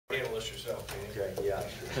Handle this yourself, can you? Okay, yeah,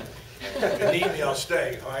 sure. If you need me, I'll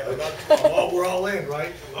stay, all right? We're all in,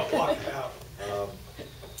 right? I'll block it out.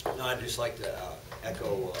 No, I'd just like to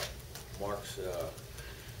echo Mark's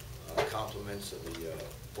compliments of the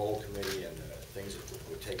bowl committee and things that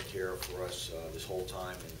were taken care of for us this whole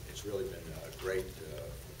time. And it's really been great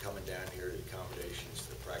coming down here, the accommodations,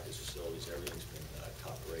 the practice facilities, everything's been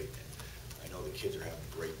top rate. And I know the kids are having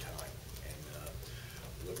a great time,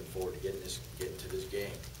 and looking forward to getting to this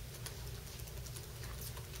game.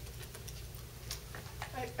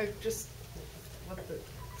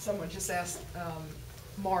 Someone just asked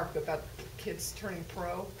Mark about kids turning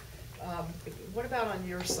pro. What about on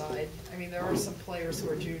your side? I mean, there are some players who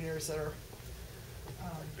are juniors that are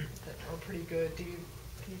pretty good. Can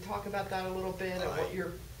you talk about that a little bit? And what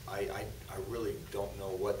you're... I really don't know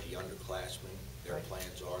what the underclassmen, their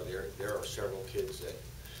plans are. There are several kids that,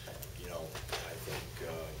 you know, I think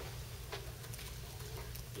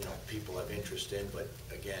you know, people have interest in, but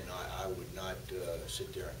again, I would not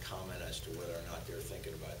sit there and comment as to whether or not they're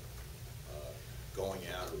thinking about going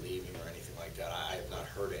out or leaving or anything like that. I have not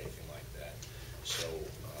heard anything like that. So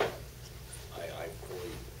I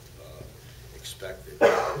fully expect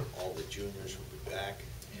that all the juniors will be back,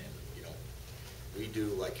 and you know, we do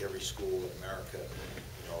like every school in America.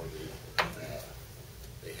 You know,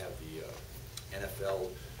 they have the NFL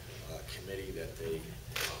committee that they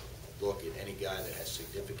look at any guy that has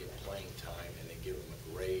significant playing time, and they give them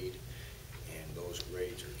a grade, and those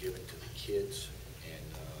grades are given to the kids, and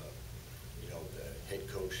you know, the head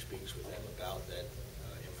coach speaks with them about that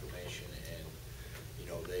information, and you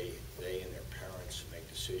know, they and their parents make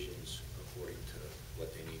decisions according to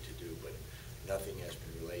what they need to do, but nothing has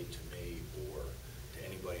been relayed to me or to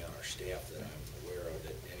anybody on our staff that I'm aware of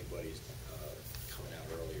that anybody's coming out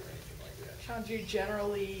early or anything like that. Sean, do you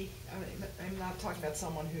generally, I mean, I'm not talking about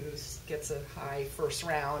someone who gets a high first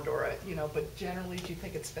round or a, you know, but generally do you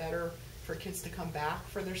think it's better for kids to come back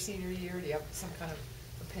for their senior year? Do you have some kind of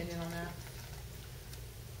opinion on that?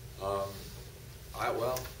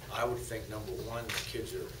 Well, I would think number one,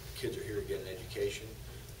 kids are here to get an education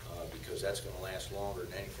because that's going to last longer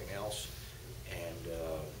than anything else. And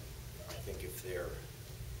I think if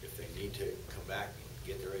they need to come back and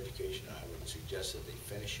get their education, I would suggest that they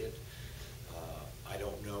finish it. I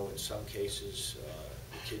don't know, in some cases,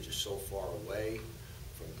 the kids are so far away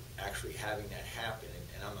from actually having that happen,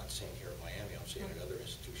 and I'm not saying here at Miami, I'm saying at other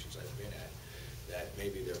institutions I've been at, that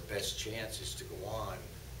maybe their best chance is to go on,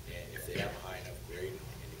 and if they have a high enough grade,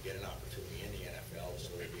 and to get an opportunity in the NFL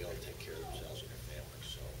so they'll be able to take care of themselves and their families.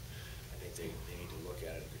 So I think they need to look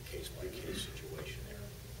at it in a case-by-case situation there.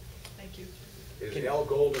 Thank you. Is Al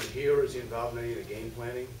Golden here? Is he involved in any of the game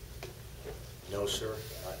planning? No, sir,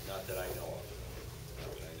 not that I know of.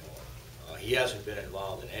 He hasn't been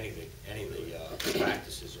involved in any of the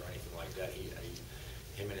practices or anything like that.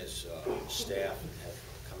 Him and his staff have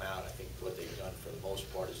come out. I think what they've done for the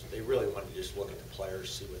most part is they really want to just look at the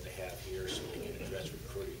players, see what they have here, so they can address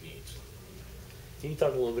recruiting needs. Can you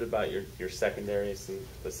talk a little bit about your secondaries and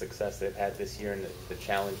the success they've had this year and the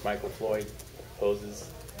challenge Michael Floyd poses?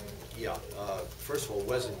 Yeah. First of all,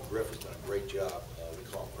 Wesley Griff has done a great job.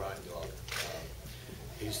 We call him Crime Dog.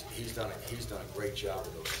 He's done a great job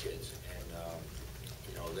with those kids, and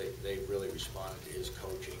you know, they really responded to his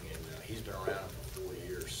coaching, and he's been around for 4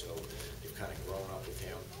 years, so they've kind of grown up with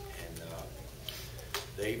him, and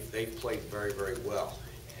they've played very, very well.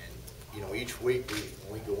 And you know, each week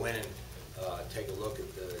when we go in and take a look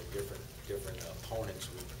at the different opponents,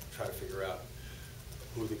 we try to figure out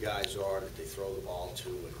who the guys are that they throw the ball to,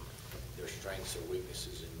 and their strengths and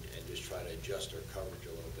weaknesses, and just try to adjust our coverage a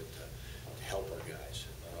little bit to help our guys.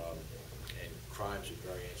 And Crimes is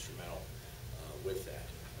very instrumental with that.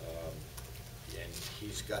 And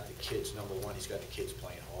he's got the kids, number one, he's got the kids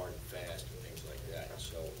playing hard and fast and things like that.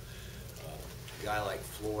 So a guy like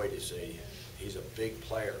Floyd he's a big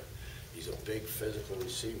player. He's a big physical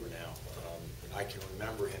receiver now. I can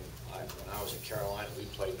remember him when I was in Carolina. We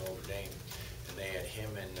played Notre Dame, and they had him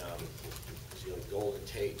and Golden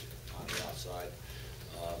Tate on the outside.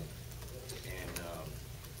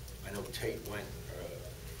 I know Tate went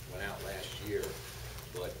out last year,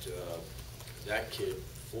 but that kid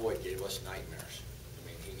Floyd gave us nightmares. I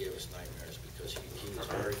mean, he gave us nightmares because he was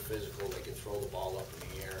very physical. They could throw the ball up in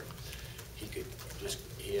the air, and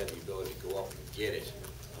he had the ability to go up and get it.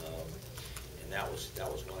 And that was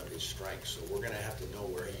one of his strengths. So we're going to have to know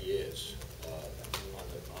where he is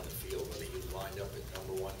on the field, whether he was lined up at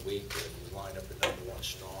number 1 weak, or if he was lined up at number 1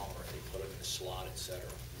 strong, or if they put him in the slot, etc.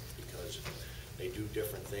 Because they do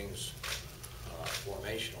different things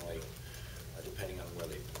formationally depending on where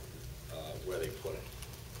they put him.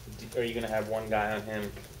 Are you going to have one guy on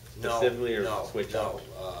him No, specifically, or no, switch no.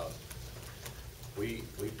 up? We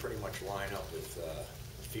pretty much line up with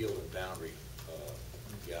field and boundary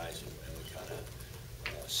guys, and we kind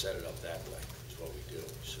of set it up that way, is what we do.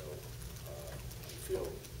 So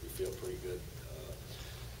we feel pretty good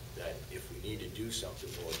that if we need to do something,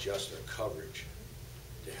 we'll adjust our coverage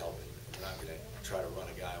to help it. We're not going to try to run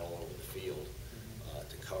a guy all over the field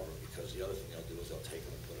to cover, because the other thing they'll do is they'll take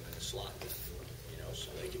him and put him in a slot, so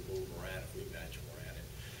they can move him around if we match him around it.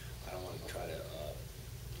 I don't want to try to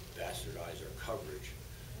bastardize our coverage.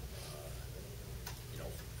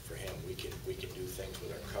 For him, we can do things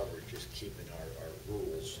with our coverage, just keeping our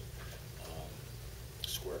rules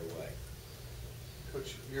squared away.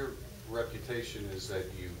 Coach, your reputation is that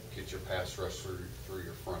you get your pass rush through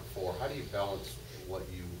your front four. How do you balance what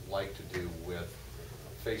you like to do with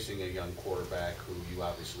facing a young quarterback who you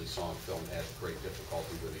obviously saw in film had great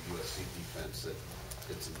difficulty with a USC defense that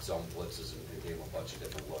did some zone blitzes and gave him a bunch of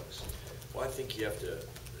different looks? Well, I think you have to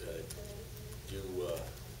do,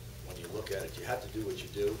 when you look at it, you have to do what you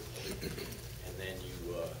do, and then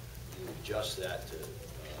you adjust that to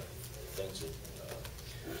things that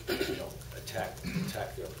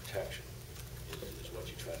attack their protection is what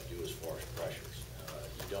you try to do as far as pressures.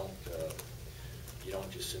 You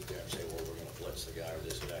don't just sit there and say, well, we're going to blitz the guy or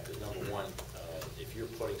this or that. Because number one, if you're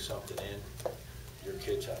putting something in, your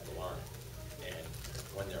kids have to learn it. And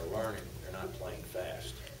when they're learning, they're not playing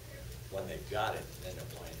fast. When they've got it, then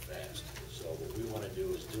they're playing fast. So what we want to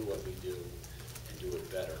do is do what we do and do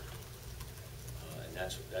it better. And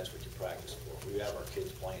that's what you practice for. If we have our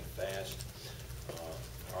kids playing fast,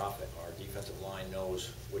 our defensive line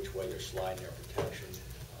knows which way they're sliding their protection,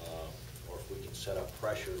 or if we can set up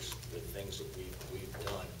pressures with things that we've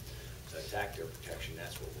done to attack their protection,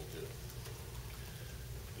 that's what we'll do.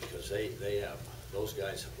 Because those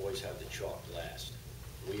guys always have the chalk last.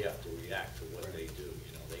 We have to react to what they do.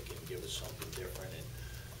 They can give us something different, and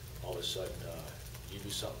all of a sudden, you do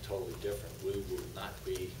something totally different. We will not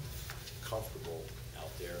be comfortable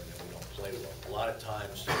out there, and then we don't play well. A lot of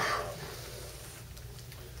times,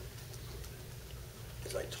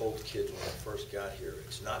 as I told kids when I first got here,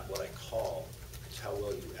 it's not what I call, it's how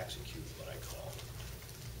well you execute what I call.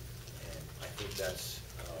 And I think that's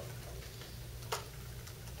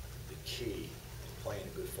the key in playing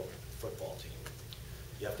a good football team.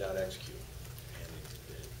 You have to out-execute. And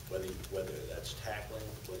whether that's tackling,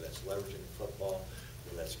 whether that's leveraging the football,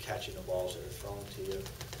 whether that's catching the balls that are thrown to you,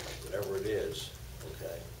 whatever it is,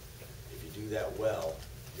 okay, if you do that well,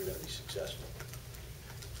 you're going to be successful.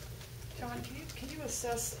 John, can you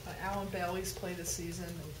assess Alan Bailey's play this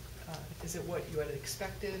season? Is it what you had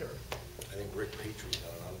expected, or? I think Rick Petrie's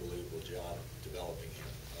done an unbelievable job developing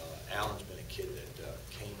him. Alan's been a kid that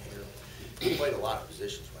came here. He played a lot of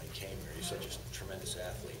positions when he came here. He's such a tremendous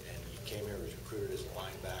athlete, and he came here, he was recruited as a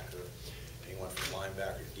linebacker, and he went from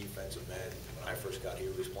linebacker to defensive end. When I first got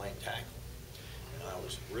here, he was playing tackle, and I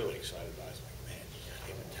was really excited about it. I was like, man, you got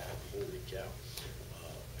him in tackle, holy cow.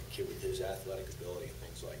 A kid with his athletic ability and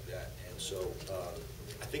things like that. And so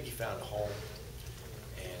I think he found a home,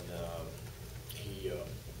 and he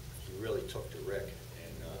really took to Rick,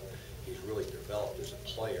 and he's really developed as a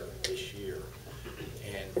player this year.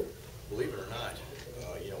 And believe it or not,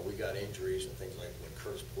 we got injuries and things like when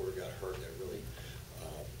Curtis Porter got hurt, that really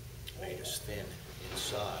made us thin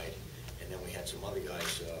inside. And then we had some other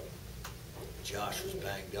guys. Josh was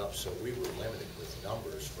banged up, so we were limited with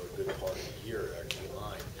numbers for a good part of the year, our D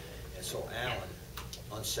line. And so Alan,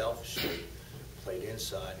 unselfishly, played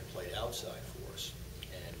inside and played outside for us,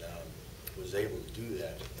 and was able to do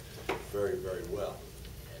that very, very well.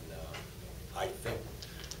 And I think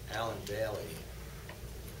Alan Bailey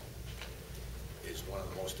is one of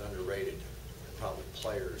the most underrated, probably,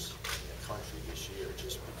 players in the country this year,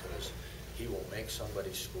 just because he will make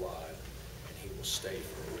somebody's squad and he will stay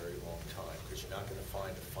for a very long time, because you're not going to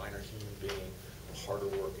find a finer human being, a harder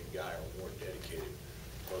working guy, or a more dedicated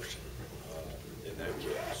person than that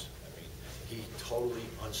kid is. I mean, he totally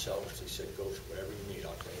unselfishly said, Coach, whatever you need,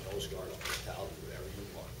 I'll play nose guard, I'll play towel, whatever you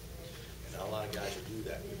want. And not a lot of guys will do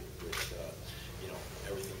that with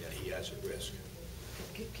everything that he has at risk.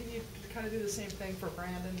 Can you kind of do the same thing for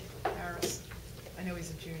Brandon Harris? I know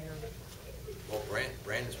he's a junior, but. Well,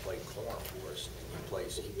 Brandon's played corner for us,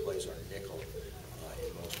 and he plays our nickel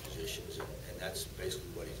in most positions, and that's basically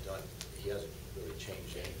what he's done. He hasn't really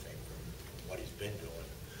changed anything from what he's been doing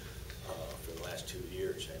for the last 2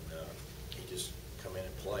 years, and he just come in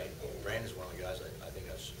and play. Brandon's one of the guys, I think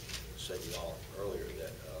I've said to y'all earlier,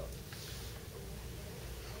 that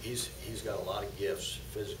he's got a lot of gifts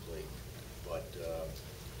physically, but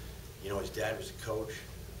his dad was a coach,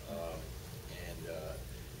 and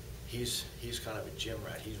he's kind of a gym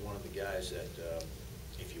rat. He's one of the guys that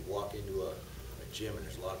if you walk into a gym and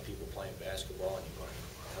there's a lot of people playing basketball and you want to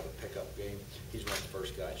have a pickup game, he's one of the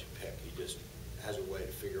first guys you pick. He just has a way to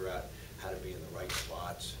figure out how to be in the right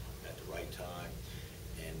spots at the right time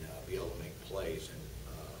and be able to make plays. And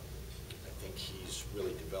I think he's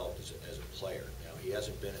really developed as a player. Now, he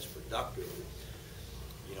hasn't been as productive.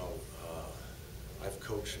 You know, I've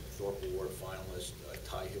coached some Thorpe Award finalist.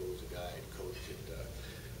 Ty Hill was a guy I coached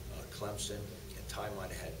at Clemson, and Ty might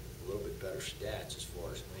have had a little bit better stats as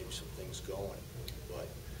far as maybe some things going. But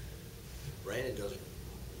Brandon doesn't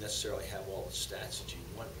necessarily have all the stats that you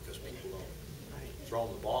want because people don't throw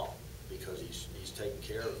him the ball because he's taking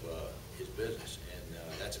care of his business, and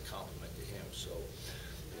that's a compliment to him. So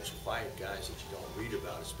those quiet guys that you don't read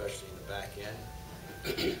about, especially in the back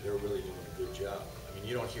end, they're really doing a good job. I mean,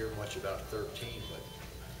 you don't hear much about 13,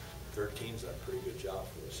 but 13's done a pretty good job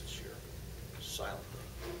for us this year, silently.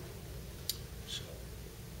 So.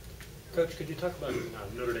 Coach, could you talk about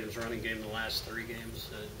Notre Dame's running game the last 3 games?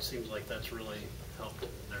 It seems like that's really helped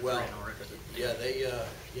their 3-0 record. Yeah, they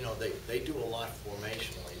you know, they do a lot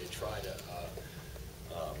formationally to try to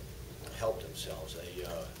help themselves.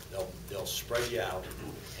 They'll spread you out,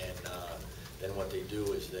 and then what they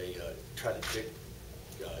do is they try to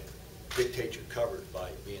dictate your coverage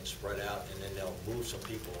by being spread out, and then they'll move some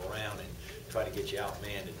people around and try to get you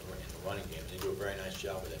outmanned in the running game. They do a very nice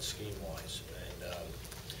job of that scheme-wise, and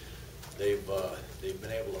they've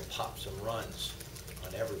been able to pop some runs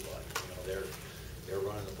on everybody. You know, they're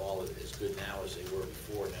running the ball as good now as they were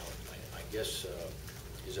before. Now, I guess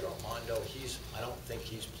is it Armando? I don't think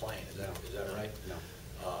he's playing. Is that right?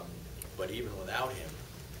 No. But even without him,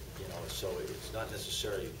 you know, so it's not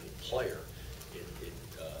necessarily the player. It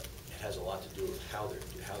has a lot to do with how they're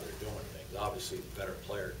doing things. Obviously, the better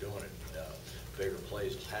player doing it, bigger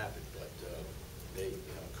plays will happen. But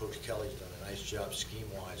Coach Kelly's done a nice job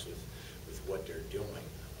scheme-wise with what they're doing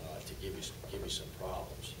to give you some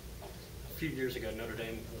problems. A few years ago, Notre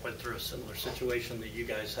Dame went through a similar situation that you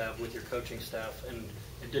guys have with your coaching staff, and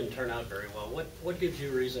it didn't turn out very well. What gives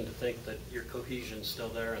you reason to think that your cohesion's still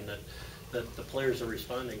there and that the players are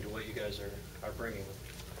responding to what you guys are bringing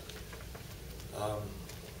them?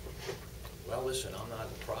 Well, listen, I'm not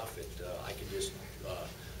a prophet. I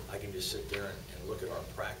can just sit there and look at our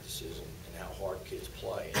practices and how hard kids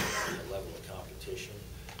play and the level of competition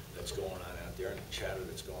that's going on out there and the chatter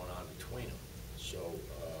that's going on between them. So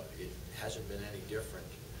it hasn't been any different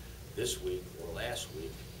this week or last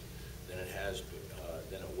week than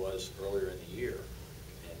it was earlier in the year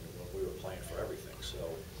and when we were playing for everything. So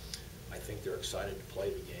I think they're excited to play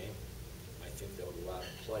the game. I think they'll go out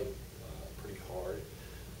and play pretty hard.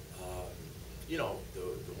 You know,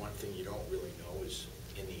 the one thing you don't really know is,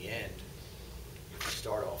 in the end, if we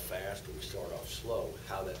start off fast or we start off slow,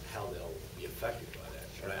 how they'll be affected by that.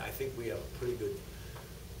 But I think we have a pretty good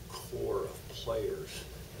core of players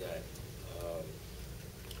that will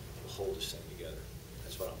hold this thing together.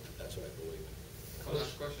 That's what I believe.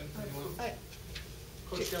 Last question.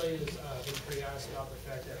 Coach Kelly has been pretty honest about the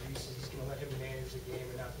fact that Reese is going to let him manage the game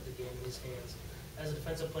and not put the game in his hands. As a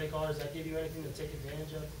defensive play caller, does that give you anything to take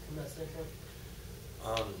advantage of from that standpoint?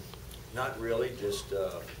 Not really. Just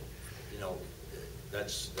you know,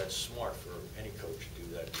 that's smart for any coach to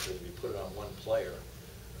do that, because if you put it on one player,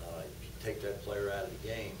 if you take that player out of the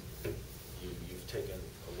game, you've taken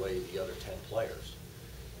away the other 10 players.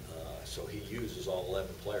 So he uses all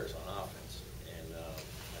 11 players on offense, and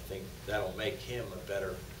I think that'll make him a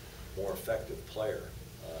better, more effective player,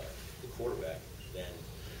 the quarterback, than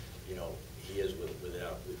he is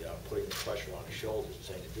without putting the pressure on his shoulders and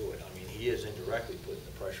saying to do it. I mean, he is indirectly putting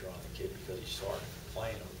the pressure on the kid because he's starting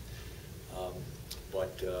playing him,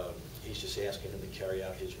 but he's just asking him to carry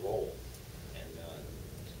out his role.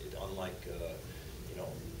 And unlike,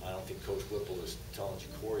 I don't think Coach Whipple is telling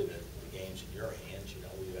Corey that the game's in your hands.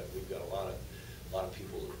 We've got a lot of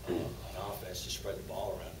people on offense to spread the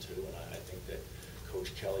ball around to, and I think that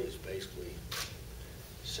Coach Kelly is basically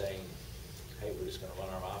saying, hey, we're just going to run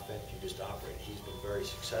our offense, you just operate. He's been very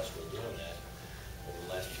successful doing that over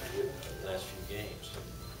the last few games. I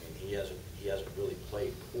mean, he hasn't really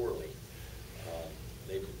played poorly.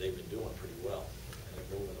 They've been doing pretty well, and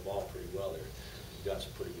they're moving the ball pretty well. They've got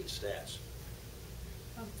some pretty good stats.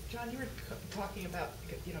 John, you were talking about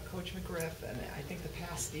Coach McGriff, and I think the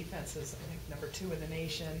pass defense is number 2 in the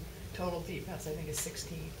nation. Total defense I think is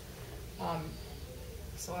 16.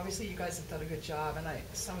 So obviously you guys have done a good job, and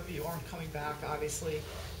some of you aren't coming back, obviously.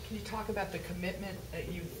 Can you talk about the commitment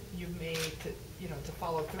that you've made to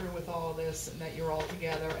follow through with all this, and that you're all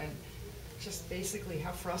together, and just basically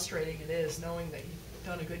how frustrating it is knowing that you've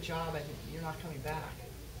done a good job and you're not coming back?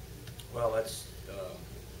 Well, that's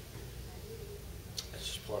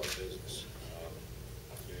just part of the business.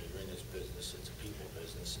 You're in this business, it's a people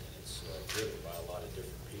business, and it's driven by a lot of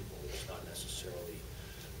different people. It's not necessarily,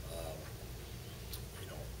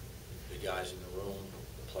 the guys in the room,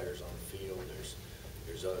 the players on the field.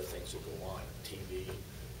 There's other things that go on, TV,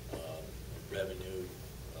 revenue,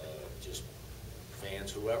 just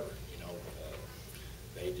fans, whoever,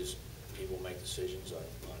 people make decisions on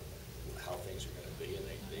how things are going to be, and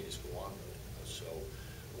they just go on with it. So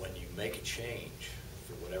when you make a change,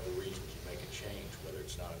 for whatever reasons you make a change, whether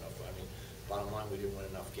it's not enough, bottom line, we didn't win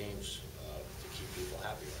enough games to keep people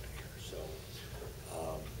happy right here. So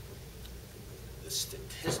the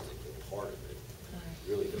statistical part of it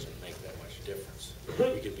really doesn't make that much difference.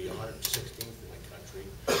 We could be 116th in the country,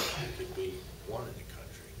 we could be one in the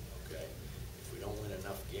country, okay? If we don't win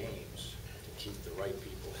enough games to keep the right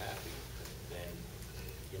people happy, then,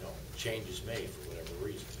 change is made for whatever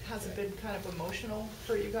reason. Has it been kind of emotional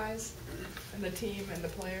for you guys and the team and the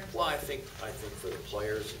players? Well, I think for the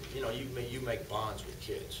players, you make bonds with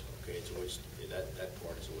kids. Okay, it's always that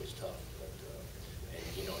part is always tough. But and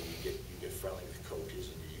you get friendly with coaches,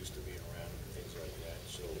 and you're used to being around them and things like that.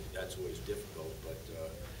 So that's always difficult. But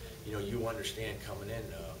you understand coming in.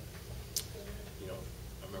 I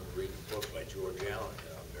remember reading a book by George Allen,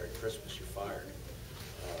 "Merry Christmas, You're Fired."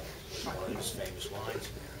 Was one of his famous lines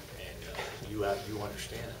in there. And you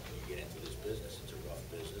understand it when you get into this business. It's a rough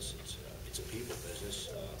business. It's a people business.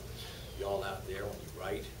 Y'all out there, when you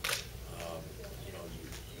write,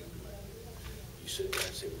 you sit there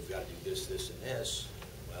and say, we've got to do this, this, and this.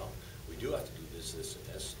 Well, we do have to do this, this, and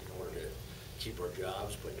this in order to keep our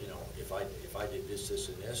jobs. But if I did this, this,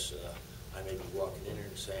 and this, I may be walking in here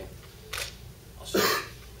and saying, I'll say it,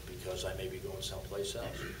 because I may be going someplace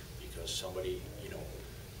else, because somebody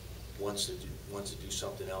wants to do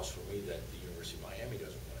something else for me that the University of Miami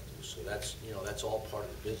doesn't want to do. So that's all part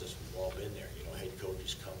of the business. We've all been there. Head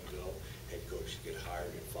coaches come and go. Head coaches get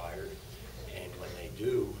hired and fired. And when they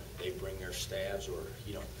do, they bring their staffs or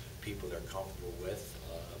people they're comfortable with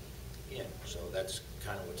in. So that's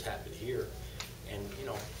kind of what's happened here. And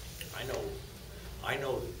I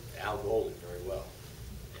know Al Golden very well,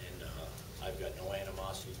 and I've got no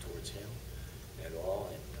animosity towards him at all,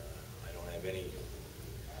 and I don't have any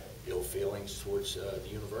ill feelings towards the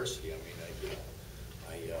university.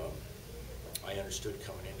 I understood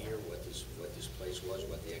coming in here what this place was,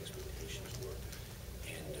 what the expectations were,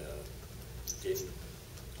 and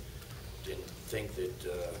didn't think that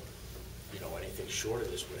anything short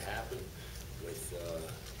of this would happen with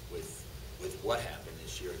what happened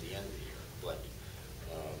this year at the end of the year. But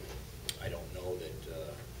I don't know that.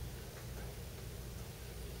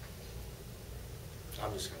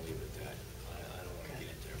 I'm just going to leave it at that. I don't want to get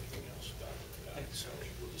into everything else about it. So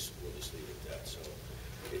we'll just leave it at that. So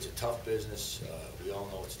it's a tough business. We all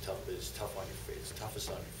know it's a tough business. It's toughest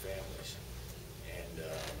on your families, and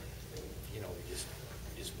we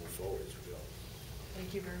just move forward as we go.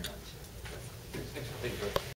 Thank you very much. Thank you.